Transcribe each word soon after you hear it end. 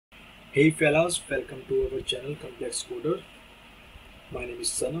Hey fellas, welcome to our channel Complex Coder. My name is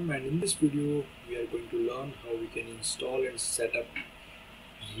Sanam, and in this video we are going to learn how we can install and set up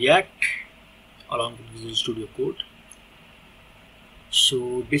React along with Visual Studio Code.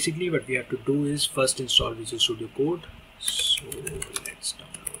 So basically what we have to do is first install Visual Studio Code. So let's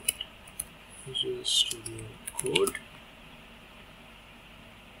download Visual Studio Code.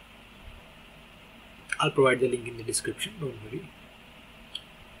 I'll provide the link in the description, don't worry.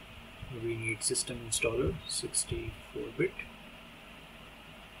 We need system installer 64-bit.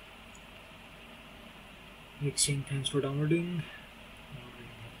 It's saying thanks for downloading. Already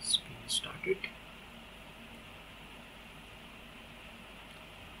has been started.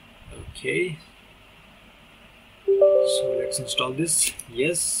 Okay. So let's install this.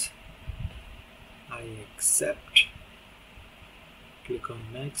 Yes. I accept. Click on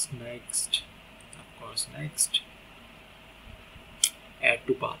next, next. Of course, next. Add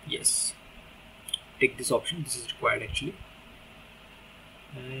to path. Yes. Take this option. This is required actually.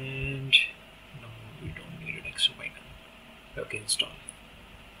 And no, we don't need it extra by now. Okay, install.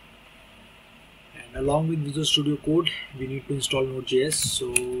 And along with Visual Studio Code, we need to install Node.js.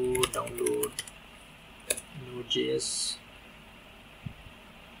 So download Node.js.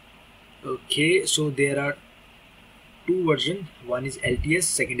 Okay, so there are two versions. One is LTS,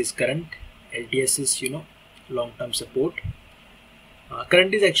 second is current. LTS is long-term support.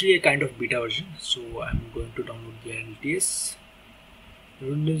 Current is actually a kind of beta version, so I'm going to download the LTS.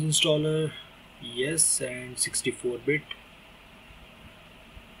 Windows installer, yes, and 64-bit.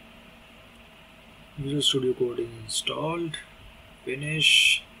 Visual Studio Code is installed.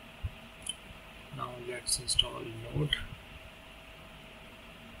 Finish. Now let's install Node.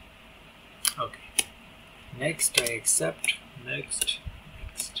 Okay. Next, I accept. Next.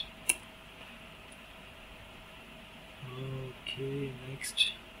 Okay,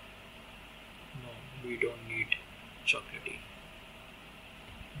 next. No, we don't need chocolatey.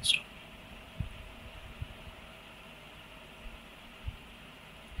 Install.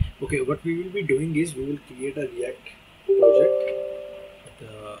 Okay, what we will be doing is we will create a React project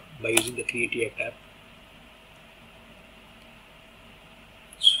by using the Create React app.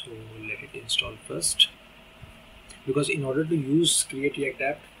 So let it install first, because in order to use Create React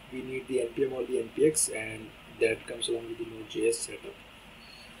app we need the npm or the npx, and that comes along with the Node.js setup.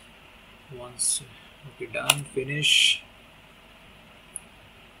 Once okay, done, finish.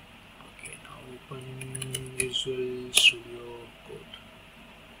 Okay, now open Visual Studio Code.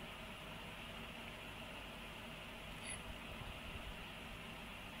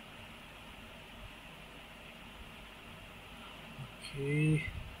 Okay.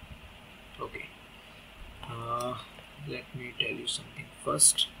 Let me tell you something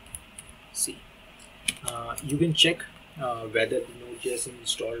first. See, you can check whether the Node.js is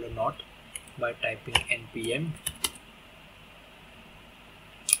installed or not by typing npm,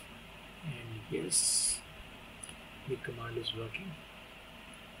 and yes, the command is working.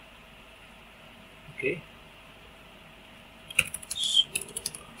 Okay, so let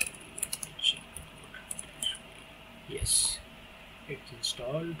me check. Yes, it's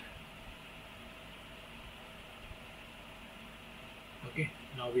installed. Okay,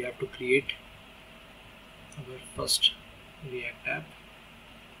 now we have to create our first React app.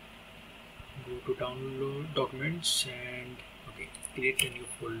 Go to download documents and okay, create a new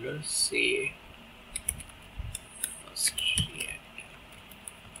folder. Say first React.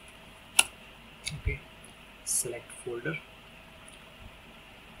 Okay, select folder.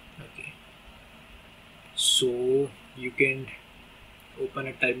 Okay, so you can open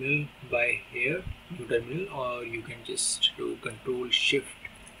a terminal by here, new terminal, or you can just do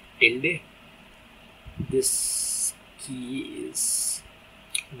Control-Shift-tilde. This key is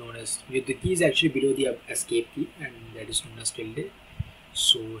known as, the key is actually below the escape key, and that is known as tilde.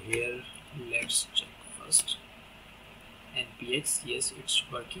 So here let's check first. npx, yes, it's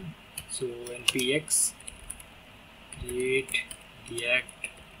working. So npx create React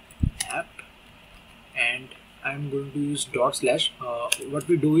app, and I'm going to use /. What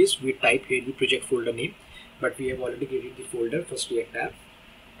we do is we type here the project folder name, but we have already created the folder first React app.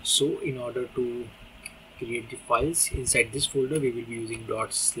 So in order to create the files inside this folder, we will be using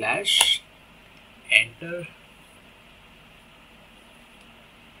 /. Enter.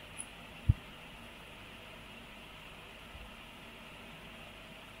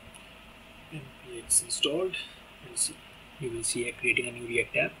 npx installed, and see, you will see creating a new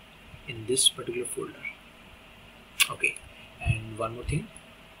React app in this particular folder. Okay, and one more thing,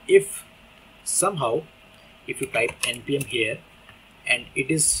 if somehow if you type npm here and it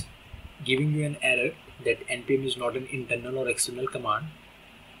is giving you an error that npm is not an internal or external command,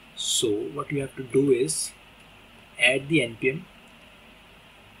 So what you have to do is add the npm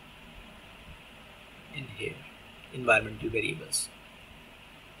in here, environmental variables,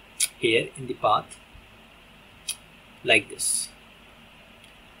 here in the path, like this.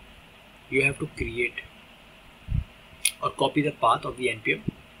 You have to create or copy the path of the npm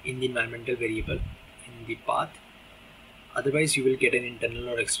in the environmental variable in the path, otherwise you will get an internal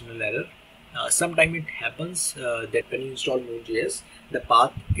or external error. Sometime it happens that when you install Node.js, the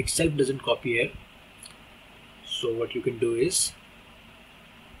path itself doesn't copy here. So what you can do is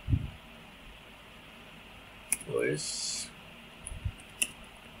OS,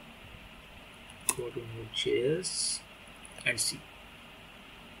 go to Node.js and see.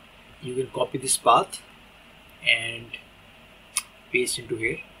 You can copy this path and paste into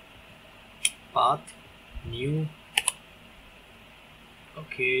here, path, new,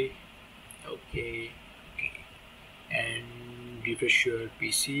 okay, and refresh your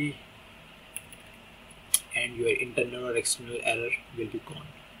PC, and your internal or external error will be gone.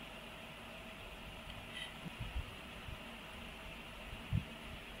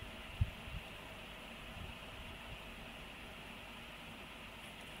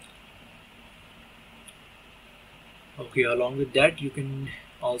 Okay, along with that you can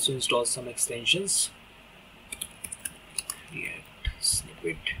also install some extensions. React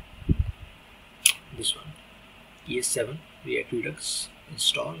snippet, this one, ES7 React Redux,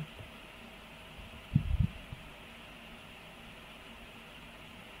 install.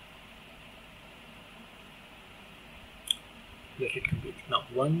 Let it complete. Now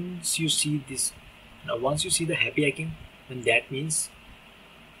once you see this, once you see the happy icon, then that means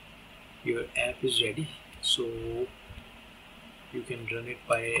your app is ready. So you can run it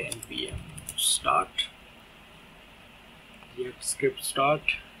by npm start, React script start,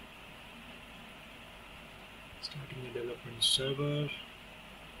 starting the development server. Let me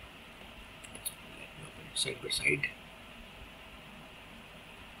open it side by side.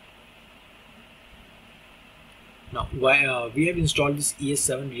 Now we have installed this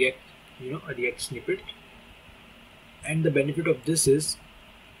ES7 React, a React snippet, and the benefit of this is,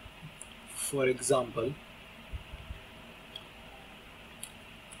 for example,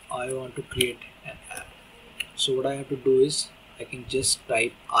 I want to create an app. So what I have to do is I can just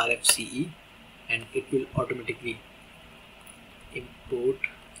type RFCE and it will automatically import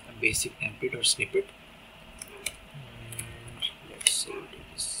a basic template or snippet, and let's say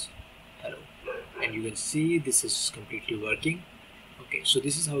it is hello, and you can see this is completely working. Okay, so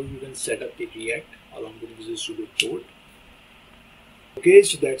this is how you can set up the React along with Visual Studio Code. Okay,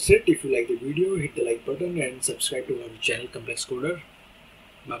 so that's it. If you like the video, hit the like button and subscribe to our channel Complex Coder.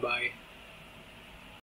 Bye bye.